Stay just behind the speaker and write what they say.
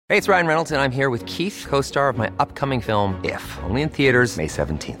Hey, it's Ryan Reynolds, and I'm here with Keith, co-star of my upcoming film, If, only in theaters May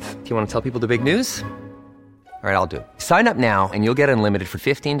 17th. Do you want to tell people the big news? All right, I'll do it. Sign up now and you'll get unlimited for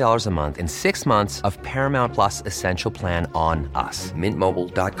 $15 a month and 6 months of Paramount Plus Essential Plan on us.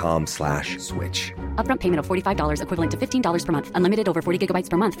 MintMobile.com/switch. Upfront payment of $45 equivalent to $15 per month. Unlimited over 40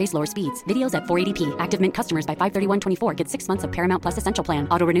 gigabytes per month. Face lower speeds. Videos at 480p. Active Mint customers by 531.24 get 6 months of Paramount Plus Essential Plan.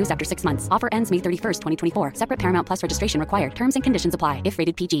 Auto renews after 6 months. Offer ends May 31st, 2024. Separate Paramount Plus registration required. Terms and conditions apply if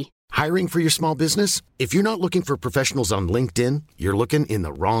rated PG. Hiring for your small business? If you're not looking for professionals on LinkedIn, you're looking in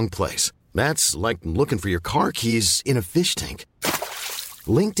the wrong place. That's like looking for your car keys in a fish tank.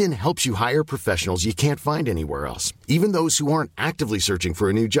 LinkedIn helps you hire professionals you can't find anywhere else, even those who aren't actively searching for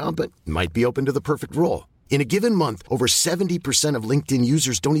a new job but might be open to the perfect role. In a given month, over 70% of LinkedIn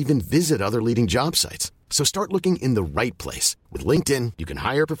users don't even visit other leading job sites. So start looking in the right place. With LinkedIn, you can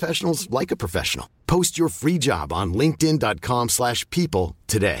hire professionals like a professional. Post your free job on linkedin.com/people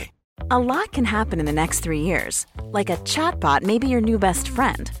today. A lot can happen in the next 3 years. Like a chatbot may be your new best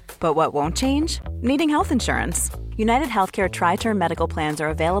friend. But what won't change? Needing health insurance. United Healthcare Tri-Term Medical Plans are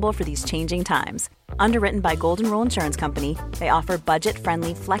available for these changing times. Underwritten by Golden Rule Insurance Company, they offer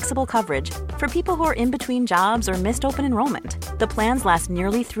budget-friendly, flexible coverage for people who are in between jobs or missed open enrollment. The plans last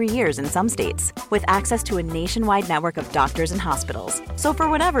nearly 3 years in some states, with access to a nationwide network of doctors and hospitals. So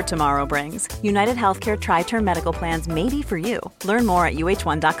for whatever tomorrow brings, United Healthcare Tri-Term Medical Plans may be for you. Learn more at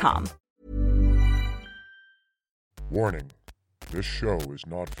uh1.com. Warning. This show is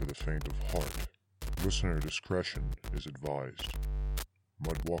not for the faint of heart. Listener discretion is advised.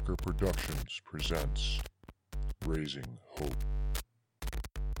 Mudwalker Productions presents Raising Hope.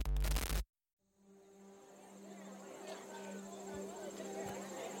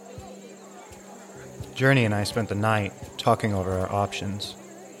 Journey and I spent the night talking over our options.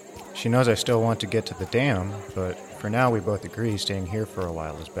 She knows I still want to get to the dam, but for now we both agree staying here for a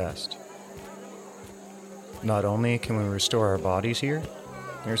while is best. Not only can we restore our bodies here,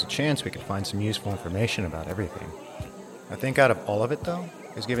 there's a chance we could find some useful information about everything. I think out of all of it, though,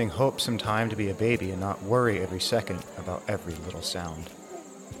 is giving Hope some time to be a baby and not worry every second about every little sound.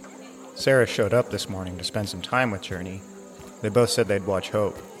 Sarah showed up this morning to spend some time with Journey. They both said they'd watch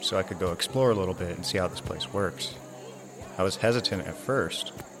Hope, so I could go explore a little bit and see how this place works. I was hesitant at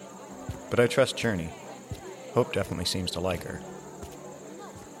first, but I trust Journey. Hope definitely seems to like her.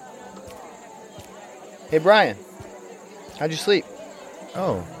 Hey, Brian. How'd you sleep?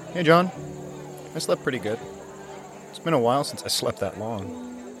 Oh, hey, John. I slept pretty good. It's been a while since I slept that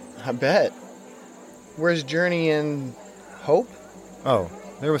long. I bet. Where's Journey and Hope? Oh,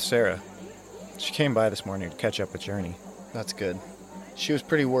 they're with Sarah. She came by this morning to catch up with Journey. That's good. She was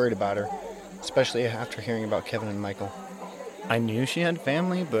pretty worried about her, especially after hearing about Kevin and Michael. I knew she had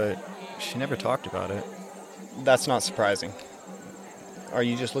family, but she never talked about it. That's not surprising. Are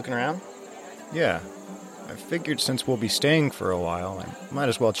you just looking around? Yeah. I figured since we'll be staying for a while, I might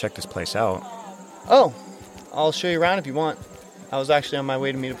as well check this place out. Oh, I'll show you around if you want. I was actually on my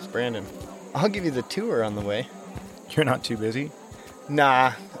way to meet up with Brandon. I'll give you the tour on the way. You're not too busy?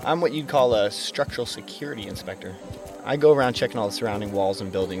 Nah, I'm what you'd call a structural security inspector. I go around checking all the surrounding walls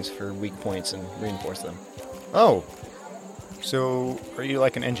and buildings for weak points and reinforce them. Oh, so are you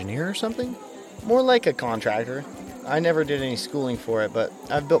like an engineer or something? More like a contractor. I never did any schooling for it, but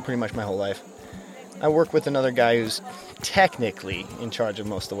I've built pretty much my whole life. I work with another guy who's technically in charge of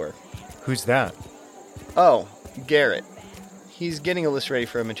most of the work. Who's that? Oh, Garrett. He's getting a list ready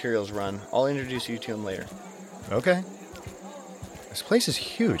for a materials run. I'll introduce you to him later. Okay. This place is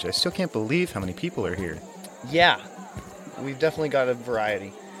huge. I still can't believe how many people are here. Yeah, we've definitely got a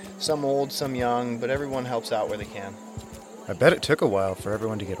variety. Some old, some young, but everyone helps out where they can. I bet it took a while for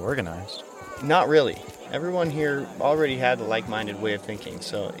everyone to get organized. Not really. Everyone here already had a like-minded way of thinking,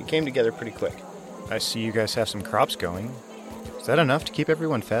 so it came together pretty quick. I see you guys have some crops going. Is that enough to keep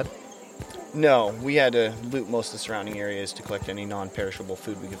everyone fed? No, we had to loot most of the surrounding areas to collect any non-perishable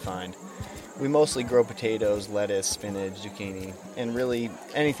food we could find. We mostly grow potatoes, lettuce, spinach, zucchini, and really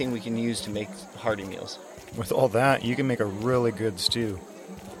anything we can use to make hearty meals. With all that, you can make a really good stew.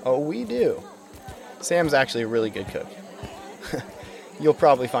 Oh, we do. Sam's actually a really good cook. You'll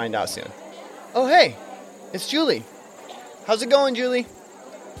probably find out soon. Oh, hey, it's Julie. How's it going, Julie?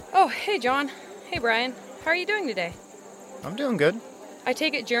 Oh, hey, John. Hey, Brian. How are you doing today? I'm doing good. I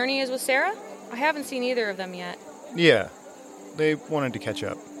take it Journey is with Sarah? I haven't seen either of them yet. Yeah, they wanted to catch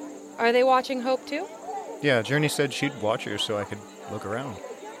up. Are they watching Hope too? Yeah, Journey said she'd watch her so I could look around.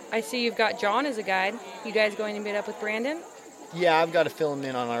 I see you've got John as a guide. You guys going to meet up with Brandon? Yeah, I've got to fill him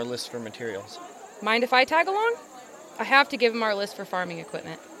in on our list for materials. Mind if I tag along? I have to give him our list for farming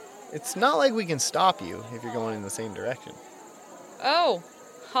equipment. It's not like we can stop you if you're going in the same direction. Oh,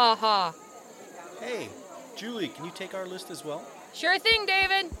 Ha ha. Hey, Julie, can you take our list as well? Sure thing,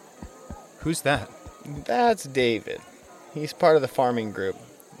 David. Who's that? That's David. He's part of the farming group.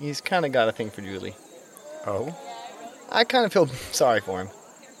 He's kind of got a thing for Julie. Oh? I kind of feel sorry for him.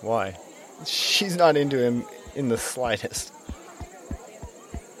 Why? She's not into him in the slightest.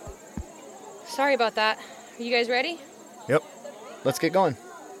 Sorry about that. Are you guys ready? Yep. Let's get going.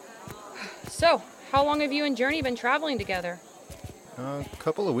 So, how long have you and Journey been traveling together? A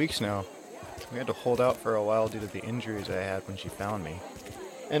couple of weeks now. We had to hold out for a while due to the injuries I had when she found me.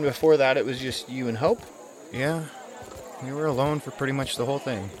 And before that, it was just you and Hope? Yeah. We were alone for pretty much the whole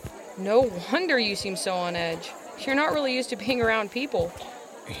thing. No wonder you seem so on edge. You're not really used to being around people.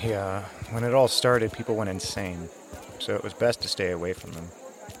 Yeah. When it all started, people went insane. So it was best to stay away from them.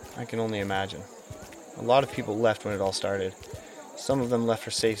 I can only imagine. A lot of people left when it all started. Some of them left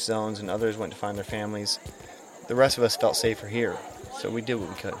for safe zones and others went to find their families. The rest of us felt safer here, so we did what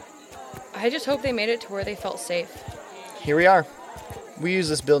we could. I just hope they made it to where they felt safe. Here we are. We use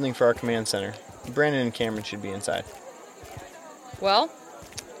this building for our command center. Brandon and Cameron should be inside. Well,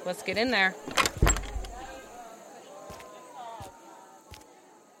 let's get in there.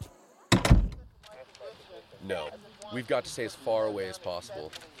 No, we've got to stay as far away as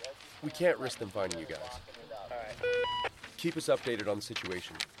possible. We can't risk them finding you guys. Keep us updated on the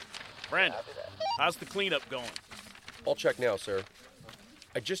situation. Brandon, how's the cleanup going? I'll check now, sir.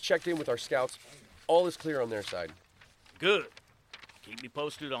 I just checked in with our scouts. All is clear on their side. Good. Keep me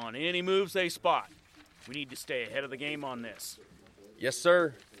posted on any moves they spot. We need to stay ahead of the game on this. Yes,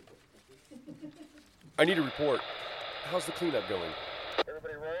 sir. I need a report. How's the cleanup going?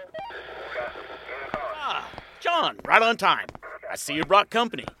 Ah, John, right on time. I see you brought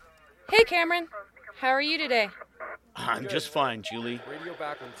company. Hey, Cameron. How are you today? I'm just fine, Julie. Radio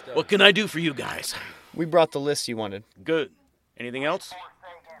back when it's done. What can I do for you guys? We brought the list you wanted. Good. Anything else?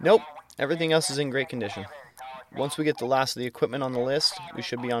 Nope. Everything else is in great condition. Once we get the last of the equipment on the list, we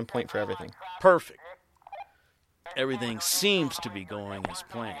should be on point for everything. Perfect. Everything seems to be going as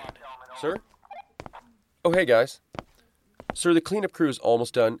planned. Sir? Oh, hey, guys. Sir, the cleanup crew is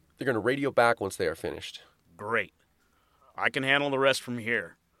almost done. They're going to radio back once they are finished. Great. I can handle the rest from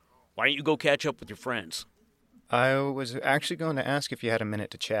here. Why don't you go catch up with your friends? I was actually going to ask if you had a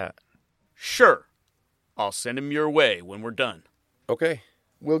minute to chat. Sure. I'll send him your way when we're done. Okay.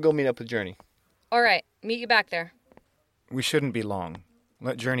 We'll go meet up with Journey. All right, meet you back there. We shouldn't be long.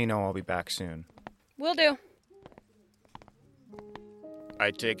 Let Journey know I'll be back soon. Will do.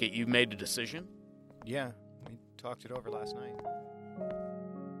 I take it you've made a decision? Yeah, we talked it over last night.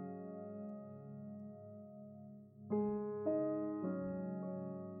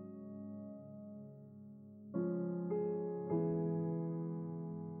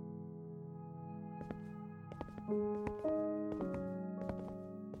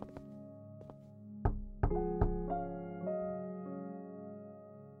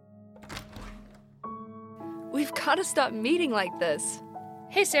 We've got to stop meeting like this.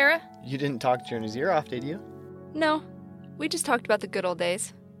 Hey, Sarah. You didn't talk Journey's ear off, did you? No, we just talked about the good old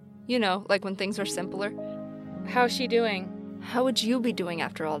days. You know, like when things were simpler. How's she doing? How would you be doing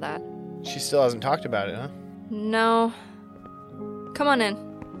after all that? She still hasn't talked about it, huh? No. Come on in.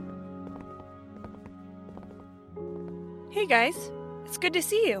 Hey, guys. It's good to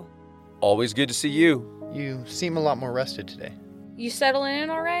see you. Always good to see you. You seem a lot more rested today. You settling in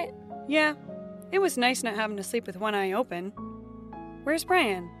all right? Yeah. It was nice not having to sleep with one eye open. Where's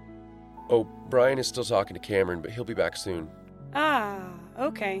Brian? Oh, Brian is still talking to Cameron, but he'll be back soon. Ah,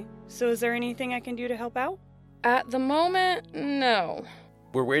 okay. So is there anything I can do to help out? At the moment, no.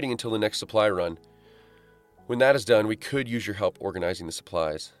 We're waiting until the next supply run. When that is done, we could use your help organizing the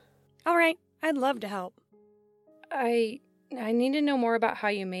supplies. All right. I'd love to help. I need to know more about how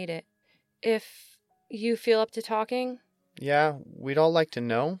you made it. If you feel up to talking. Yeah, we'd all like to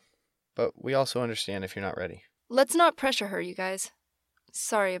know, but we also understand if you're not ready. Let's not pressure her, you guys.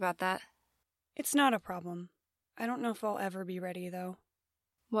 Sorry about that. It's not a problem. I don't know if I'll ever be ready, though.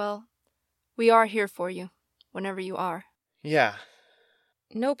 Well, we are here for you, whenever you are. Yeah.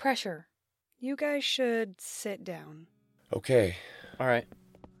 No pressure. You guys should sit down. Okay. All right.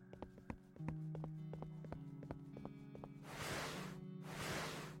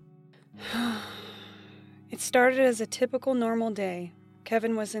 It started as a typical normal day.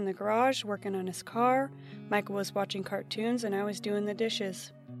 Kevin was in the garage working on his car, Michael was watching cartoons, and I was doing the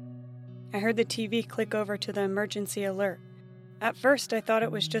dishes. I heard the TV click over to the emergency alert. At first, I thought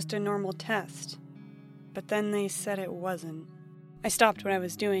it was just a normal test, but then they said it wasn't. I stopped what I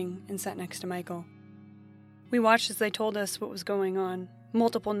was doing and sat next to Michael. We watched as they told us what was going on.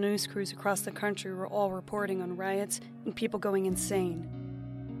 Multiple news crews across the country were all reporting on riots and people going insane.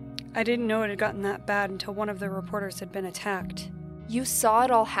 I didn't know it had gotten that bad until one of the reporters had been attacked. You saw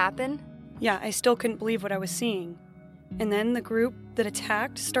it all happen? Yeah, I still couldn't believe what I was seeing. And then the group that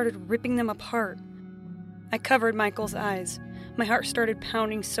attacked started ripping them apart. I covered Michael's eyes. My heart started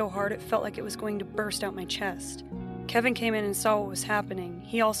pounding so hard it felt like it was going to burst out my chest. Kevin came in and saw what was happening.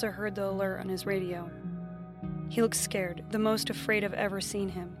 He also heard the alert on his radio. He looked scared, the most afraid I've ever seen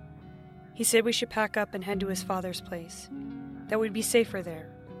him. He said we should pack up and head to his father's place. That we'd be safer there.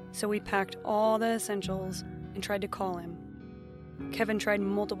 So we packed all the essentials and tried to call him. Kevin tried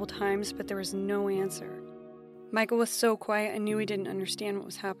multiple times, but there was no answer. Michael was so quiet I knew he didn't understand what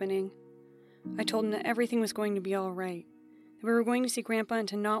was happening. I told him that everything was going to be all right, that we were going to see Grandpa and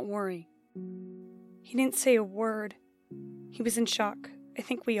to not worry. He didn't say a word. He was in shock. I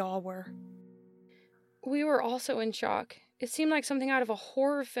think we all were. We were also in shock. It seemed like something out of a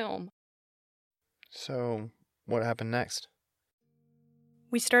horror film. So, what happened next?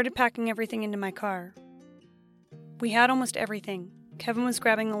 We started packing everything into my car. We had almost everything. Kevin was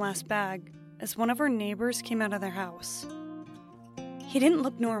grabbing the last bag as one of our neighbors came out of their house. He didn't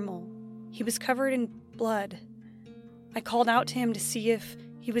look normal. He was covered in blood. I called out to him to see if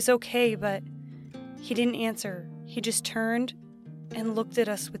he was okay, but he didn't answer. He just turned and looked at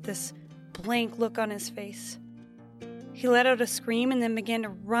us with this blank look on his face. He let out a scream and then began to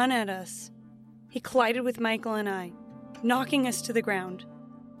run at us. He collided with Michael and I, knocking us to the ground.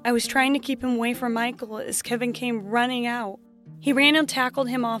 I was trying to keep him away from Michael as Kevin came running out. He ran and tackled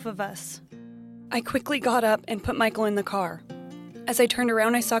him off of us. I quickly got up and put Michael in the car. As I turned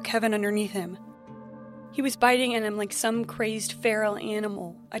around, I saw Kevin underneath him. He was biting at him like some crazed feral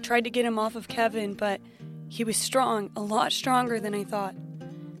animal. I tried to get him off of Kevin, but he was strong, a lot stronger than I thought.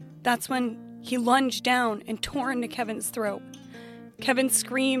 That's when he lunged down and tore into Kevin's throat. Kevin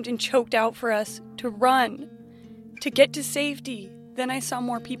screamed and choked out for us to run, to get to safety. Then I saw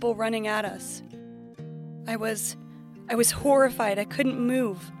more people running at us. I was horrified. I couldn't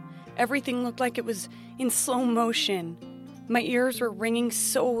move. Everything looked like it was in slow motion. My ears were ringing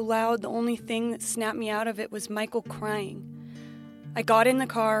so loud, the only thing that snapped me out of it was Michael crying. I got in the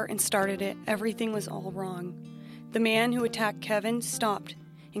car and started it. Everything was all wrong. The man who attacked Kevin stopped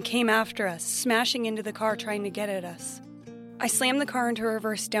and came after us, smashing into the car trying to get at us. I slammed the car into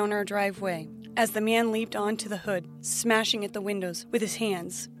reverse down our driveway as the man leaped onto the hood, smashing at the windows with his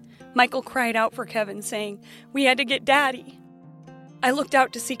hands. Michael cried out for Kevin, saying, "We had to get Daddy." I looked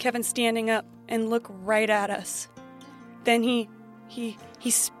out to see Kevin standing up and look right at us. Then he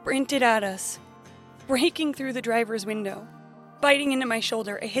sprinted at us, breaking through the driver's window. Biting into my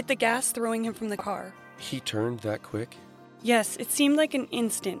shoulder, I hit the gas, throwing him from the car. He turned that quick? Yes, it seemed like an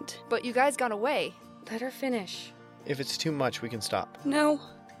instant. But you guys got away. Let her finish. If it's too much, we can stop. No,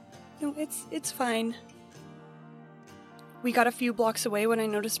 it's fine. We got a few blocks away when I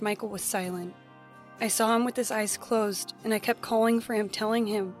noticed Michael was silent. I saw him with his eyes closed, and I kept calling for him, telling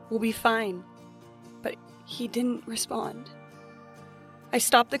him, "We'll be fine." But he didn't respond. I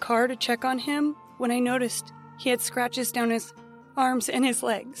stopped the car to check on him when I noticed he had scratches down his arms and his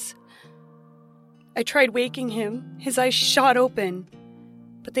legs. I tried waking him. His eyes shot open,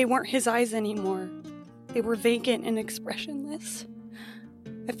 but they weren't his eyes anymore. They were vacant and expressionless.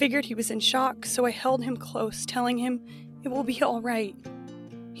 I figured he was in shock, so I held him close, telling him it will be all right.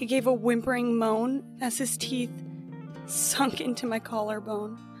 He gave a whimpering moan as his teeth sunk into my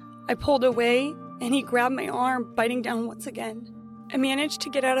collarbone. I pulled away, and he grabbed my arm, biting down once again. I managed to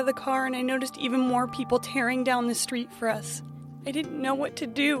get out of the car, and I noticed even more people tearing down the street for us. I didn't know what to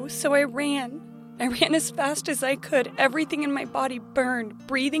do, so I ran. I ran as fast as I could. Everything in my body burned.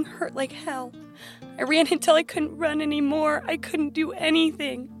 Breathing hurt like hell. I ran until I couldn't run anymore. I couldn't do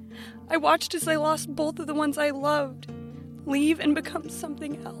anything. I watched as I lost both of the ones I loved, leave and become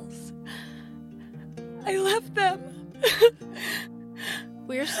something else. I left them.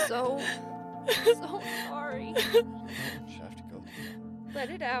 We're so sorry. Let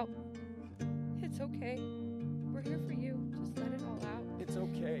it out. It's okay. We're here for you. Just let it all out. It's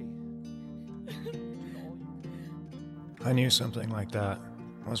okay. I knew something like that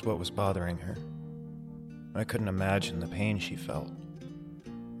was what was bothering her. I couldn't imagine the pain she felt,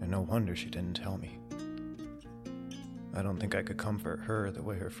 and no wonder she didn't tell me. I don't think I could comfort her the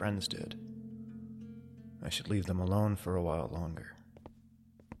way her friends did. I should leave them alone for a while longer.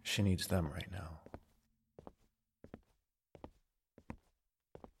 She needs them right now.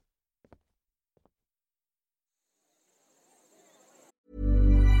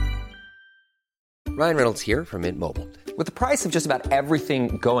 Ryan Reynolds here from Mint Mobile. With the price of just about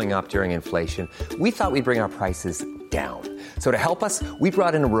everything going up during inflation, we thought we'd bring our prices down. So to help us, we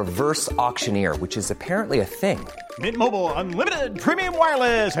brought in a reverse auctioneer, which is apparently a thing. Mint Mobile Unlimited Premium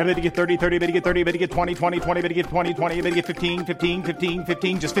Wireless. How to get 30, 30, bit to get 30, bit to get 20, 20, 20, bit to get 20, 20, bit to get 15, 15, 15,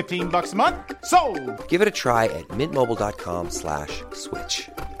 15, just $15 a month? Sold! Give it a try at mintmobile.com/switch.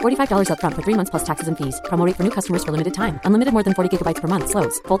 $45 up front for 3 months plus taxes and fees. Promo rate for new customers for limited time. Unlimited more than 40 gigabytes per month.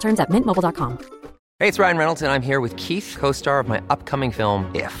 Slows full terms at mintmobile.com. Hey, it's Ryan Reynolds, and I'm here with Keith, co-star of my upcoming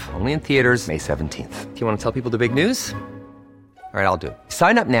film, If, only in theaters May 17th. Do you want to tell people the big news? All right, I'll do it.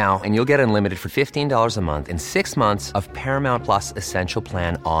 Sign up now and you'll get unlimited for $15 a month and 6 months of Paramount Plus Essential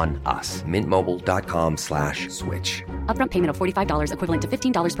Plan on us. mintmobile.com/switch. Upfront payment of $45 equivalent to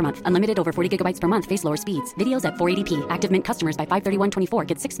 $15 per month. Unlimited over 40 gigabytes per month. Face lower speeds. Videos at 480p. Active Mint customers by 531.24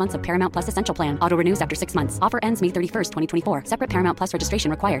 get 6 months of Paramount Plus Essential Plan. Auto renews after 6 months. Offer ends May 31st, 2024. Separate Paramount Plus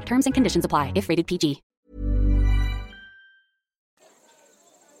registration required. Terms and conditions apply if rated PG.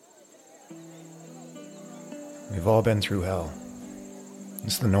 We've all been through hell.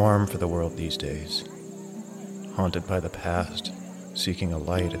 It's the norm for the world these days. Haunted by the past, seeking a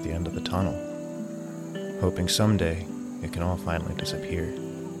light at the end of the tunnel, hoping someday it can all finally disappear.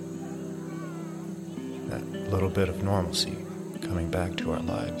 That little bit of normalcy coming back to our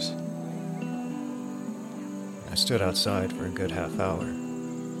lives. I stood outside for a good half hour,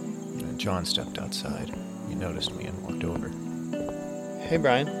 and then John stepped outside. He noticed me and walked over. Hey,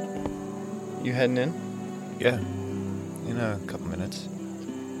 Brian. You heading in? Yeah, in a couple minutes.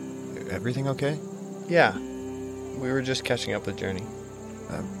 Everything okay? Yeah. We were just catching up with Journey.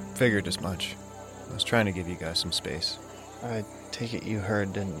 I figured as much. I was trying to give you guys some space. I take it you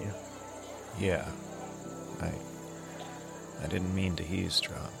heard, didn't you? Yeah. I didn't mean to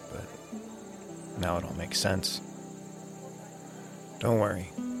eavesdrop, but now it all makes sense. Don't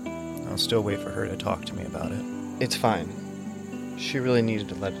worry. I'll still wait for her to talk to me about it. It's fine. She really needed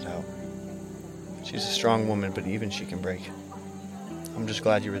to let it out. She's a strong woman, but even she can break. I'm just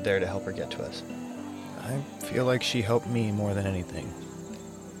glad you were there to help her get to us. I feel like she helped me more than anything.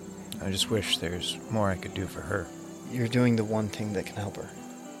 I just wish there's more I could do for her. You're doing the one thing that can help her.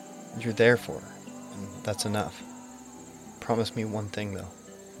 You're there for her, and that's enough. Promise me one thing, though.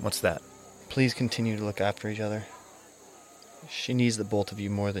 What's that? Please continue to look after each other. She needs the both of you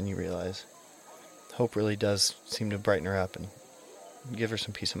more than you realize. Hope really does seem to brighten her up and give her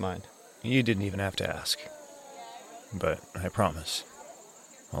some peace of mind. You didn't even have to ask. But I promise,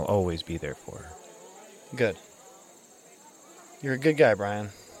 I'll always be there for her. Good. You're a good guy, Brian.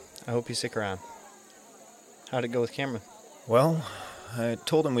 I hope you stick around. How'd it go with Cameron? Well, I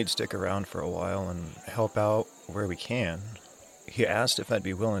told him we'd stick around for a while and help out where we can. He asked if I'd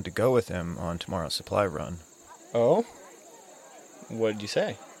be willing to go with him on tomorrow's supply run. Oh? What did you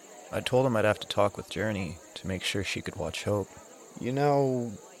say? I told him I'd have to talk with Journey to make sure she could watch Hope. You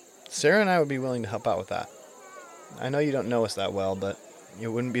know, Sarah and I would be willing to help out with that. I know you don't know us that well, but it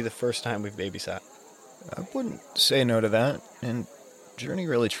wouldn't be the first time we've babysat. I wouldn't say no to that, and Journey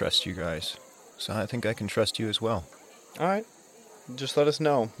really trusts you guys, so I think I can trust you as well. All right. Just let us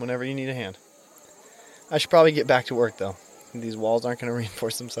know whenever you need a hand. I should probably get back to work, though. These walls aren't going to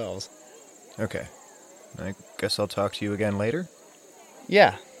reinforce themselves. Okay. I guess I'll talk to you again later?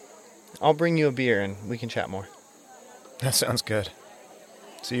 Yeah. I'll bring you a beer and we can chat more. That sounds good.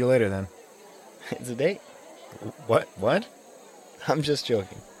 See you later, then. It's a date. What? I'm just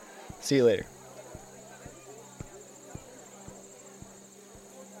joking. See you later.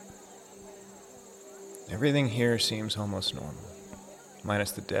 Everything here seems almost normal,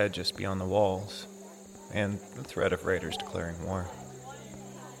 minus the dead just beyond the walls, and the threat of raiders declaring war.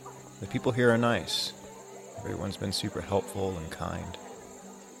 The people here are nice. Everyone's been super helpful and kind.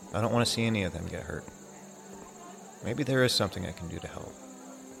 I don't want to see any of them get hurt. Maybe there is something I can do to help.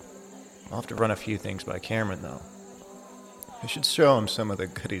 I'll have to run a few things by Cameron, though. I should show him some of the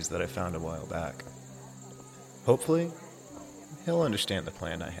goodies that I found a while back. Hopefully, he'll understand the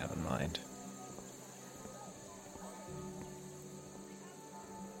plan I have in mind.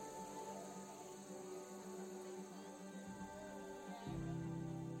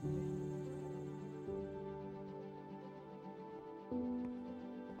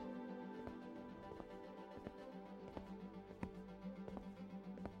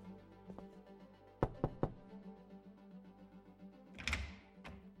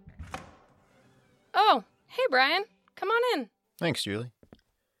 Oh, hey, Brian. Come on in. Thanks, Julie.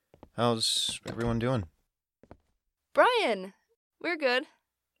 How's everyone doing? Brian, we're good.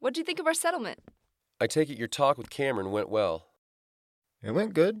 What'd you think of our settlement? I take it your talk with Cameron went well. It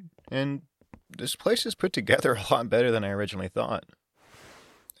went good, and this place is put together a lot better than I originally thought.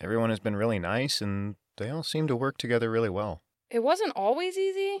 Everyone has been really nice, and they all seem to work together really well. It wasn't always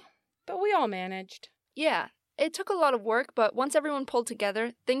easy, but we all managed. Yeah, It took a lot of work, but once everyone pulled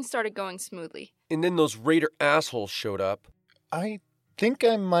together, things started going smoothly. And then those raider assholes showed up. I think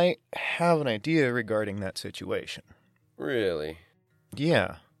I might have an idea regarding that situation. Really?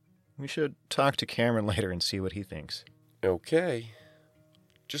 Yeah. We should talk to Cameron later and see what he thinks. Okay.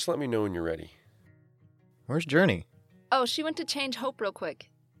 Just let me know when you're ready. Where's Journey? Oh, she went to change Hope real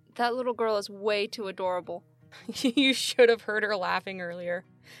quick. That little girl is way too adorable. You should have heard her laughing earlier.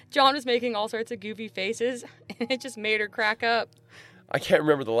 John was making all sorts of goofy faces, and it just made her crack up. I can't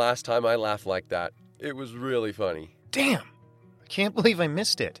remember the last time I laughed like that. It was really funny. Damn! I can't believe I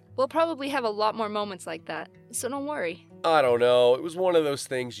missed it. We'll probably have a lot more moments like that, so don't worry. I don't know. It was one of those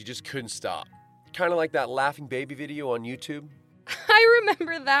things you just couldn't stop. Kind of like that laughing baby video on YouTube. I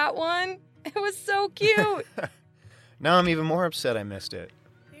remember that one. It was so cute. Now I'm even more upset I missed it.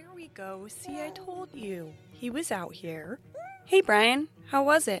 There we go. See, I told you. He was out here. Hey, Brian. How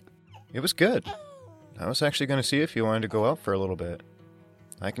was it? It was good. I was actually going to see if you wanted to go out for a little bit.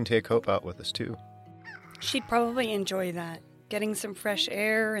 I can take Hope out with us, too. She'd probably enjoy that. Getting some fresh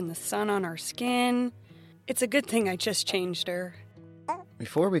air and the sun on our skin. It's a good thing I just changed her.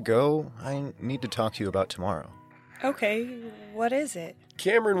 Before we go, I need to talk to you about tomorrow. Okay, what is it?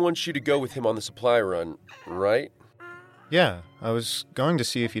 Cameron wants you to go with him on the supply run, right? Yeah, I was going to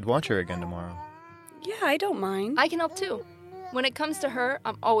see if you'd watch her again tomorrow. Yeah, I don't mind. I can help too. When it comes to her,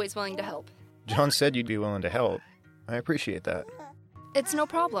 I'm always willing to help. John said you'd be willing to help. I appreciate that. It's no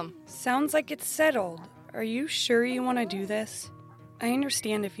problem. Sounds like it's settled. Are you sure you want to do this? I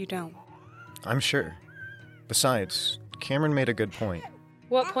understand if you don't. I'm sure. Besides, Cameron made a good point.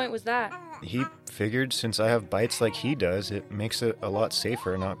 What point was that? He figured since I have bites like he does, it makes it a lot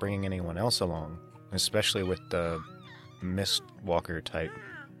safer not bringing anyone else along, especially with the mist walker type.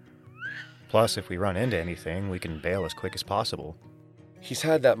 Plus, if we run into anything, we can bail as quick as possible. He's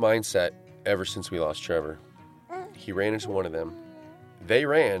had that mindset ever since we lost Trevor. He ran into one of them. They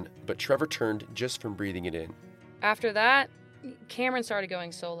ran, but Trevor turned just from breathing it in. After that, Cameron started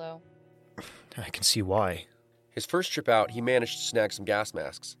going solo. I can see why. His first trip out, he managed to snag some gas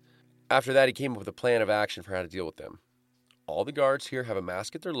masks. After that, he came up with a plan of action for how to deal with them. All the guards here have a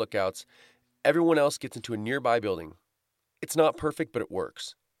mask at their lookouts. Everyone else gets into a nearby building. It's not perfect, but it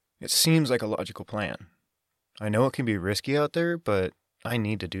works. It seems like a logical plan. I know it can be risky out there, but I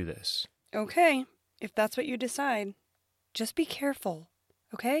need to do this. Okay, if that's what you decide. Just be careful,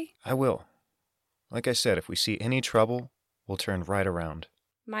 okay? I will. Like I said, if we see any trouble, we'll turn right around.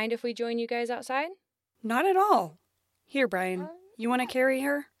 Mind if we join you guys outside? Not at all. Here, Brian, you want to carry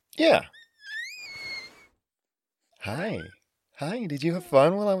her? Yeah. Hi. Hi, did you have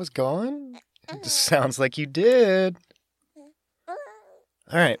fun while I was gone? It just sounds like you did. All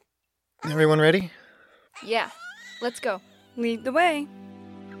right. Everyone ready? Yeah, let's go. Lead the way.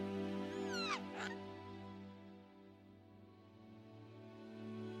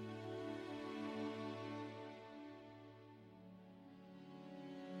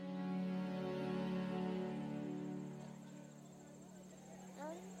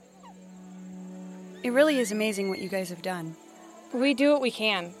 It really is amazing what you guys have done. We do what we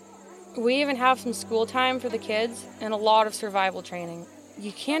can. We even have some school time for the kids and a lot of survival training.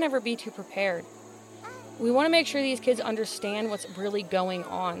 You can't ever be too prepared. We want to make sure these kids understand what's really going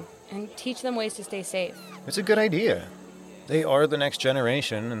on and teach them ways to stay safe. It's a good idea. They are the next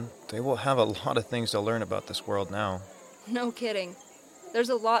generation, and they will have a lot of things to learn about this world now. No kidding. There's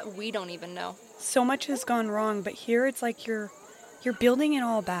a lot we don't even know. So much has gone wrong, but here it's like you're building it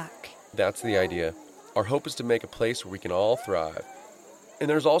all back. That's the idea. Our hope is to make a place where we can all thrive. And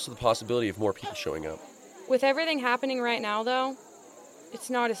there's also the possibility of more people showing up. With everything happening right now, though, it's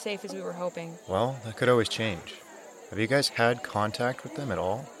not as safe as we were hoping. Well, that could always change. Have you guys had contact with them at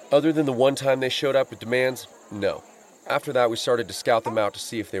all? Other than the one time they showed up with demands, no. After that, we started to scout them out to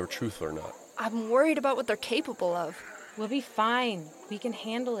see if they were truthful or not. I'm worried about what they're capable of. We'll be fine. We can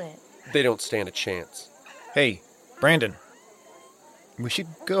handle it. They don't stand a chance. Hey, Brandon. We should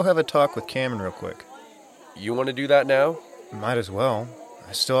go have a talk with Cameron real quick. You want to do that now? Might as well.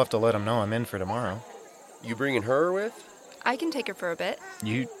 I still have to let him know I'm in for tomorrow. You bringing her with? I can take her for a bit.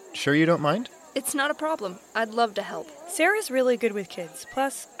 You sure you don't mind? It's not a problem. I'd love to help. Sarah's really good with kids.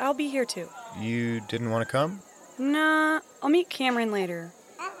 Plus, I'll be here too. You didn't want to come? Nah, I'll meet Cameron later.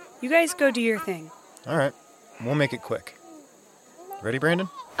 You guys go do your thing. All right. We'll make it quick. Ready, Brandon?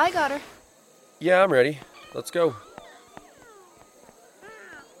 I got her. Yeah, I'm ready. Let's go.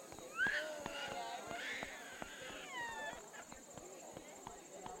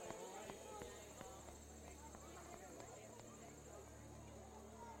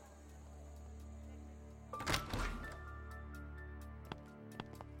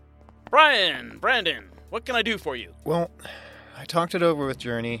 Brian, Brandon, What can I do for you? Well, I talked it over with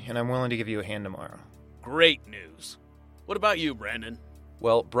Journey, and I'm willing to give you a hand tomorrow. Great news. What about you, Brandon?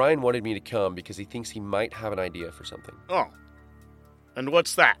 Well, Brian wanted me to come because he thinks he might have an idea for something. Oh. And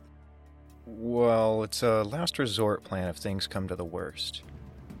what's that? Well, it's a last resort plan if things come to the worst.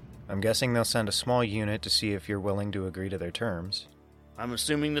 I'm guessing they'll send a small unit to see if you're willing to agree to their terms. I'm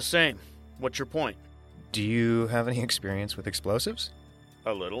assuming the same. What's your point? Do you have any experience with explosives?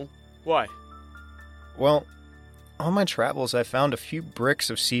 A little. Why? Well, on my travels, I found a few bricks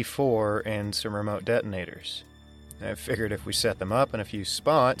of C4 and some remote detonators. I figured if we set them up in a few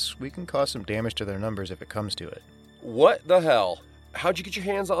spots, we can cause some damage to their numbers if it comes to it. What the hell? How'd you get your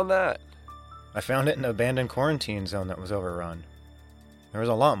hands on that? I found it in an abandoned quarantine zone that was overrun. There was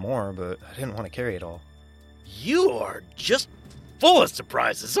a lot more, but I didn't want to carry it all. You are just full of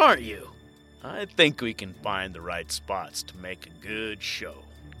surprises, aren't you? I think we can find the right spots to make a good show.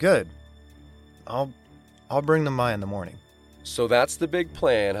 Good. I'll bring them by in the morning. So that's the big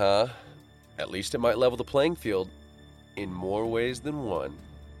plan, huh? At least it might level the playing field in more ways than one.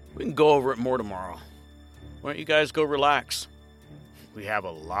 We can go over it more tomorrow. Why don't you guys go relax? We have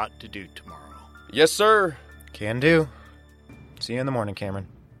a lot to do tomorrow. Yes, sir. Can do. See you in the morning, Cameron.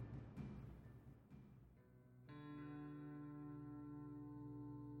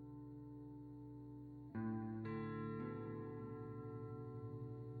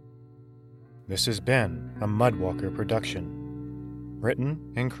 This has been a Mudwalker production.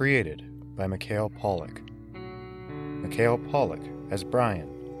 Written and created by Mikhail Pollack. Mikhail Pollack as Brian.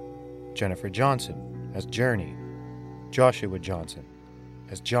 Jennifer Johnson as Journey. Joshua Johnson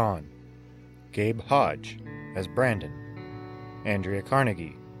as John. Gabe Hodge as Brandon. Andrea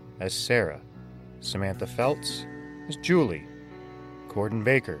Carnegie as Sarah. Samantha Feltz as Julie. Gordon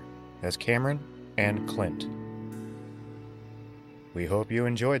Baker as Cameron and Clint. We hope you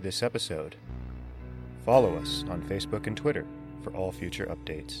enjoyed this episode. Follow us on Facebook and Twitter for all future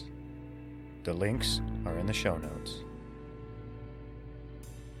updates. The links are in the show notes.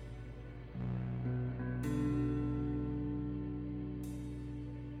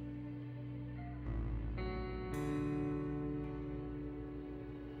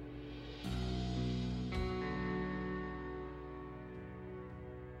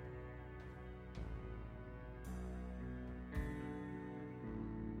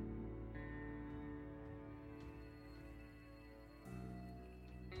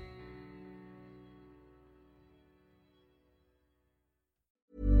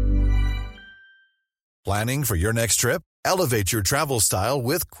 Planning for your next trip? Elevate your travel style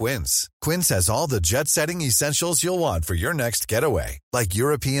with Quince. Quince has all the jet-setting essentials you'll want for your next getaway, like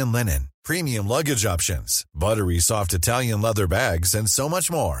European linen, premium luggage options, buttery soft Italian leather bags, and so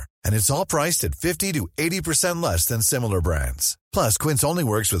much more. And it's all priced at 50 to 80% less than similar brands. Plus, Quince only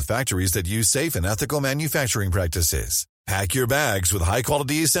works with factories that use safe and ethical manufacturing practices. Pack your bags with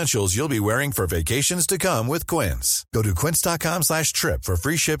high-quality essentials you'll be wearing for vacations to come with Quince. Go to quince.com/trip for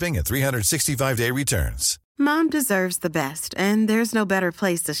free shipping and 365-day returns. Mom deserves the best, and there's no better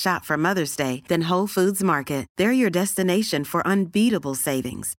place to shop for Mother's Day than Whole Foods Market. They're your destination for unbeatable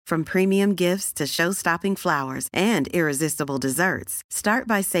savings, from premium gifts to show-stopping flowers and irresistible desserts. Start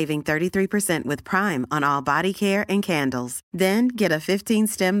by saving 33% with Prime on all body care and candles. Then get a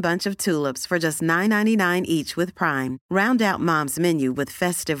 15-stem bunch of tulips for just $9.99 each with Prime. Round out Mom's menu with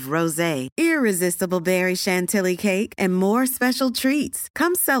festive rosé, irresistible berry chantilly cake, and more special treats.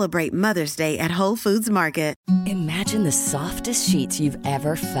 Come celebrate Mother's Day at Whole Foods Market. Imagine the softest sheets you've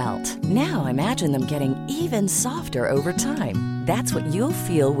ever felt. Now imagine them getting even softer over time. That's what you'll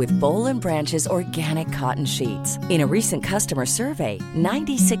feel with Boll & Branch's organic cotton sheets. In a recent customer survey,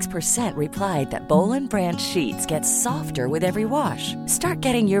 96% replied that Boll & Branch sheets get softer with every wash. Start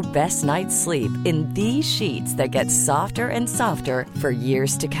getting your best night's sleep in these sheets that get softer and softer for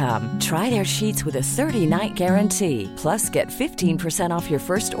years to come. Try their sheets with a 30-night guarantee. Plus, get 15% off your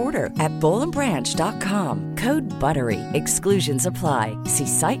first order at bollandbranch.com. Code BUTTERY. Exclusions apply. See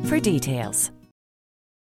site for details.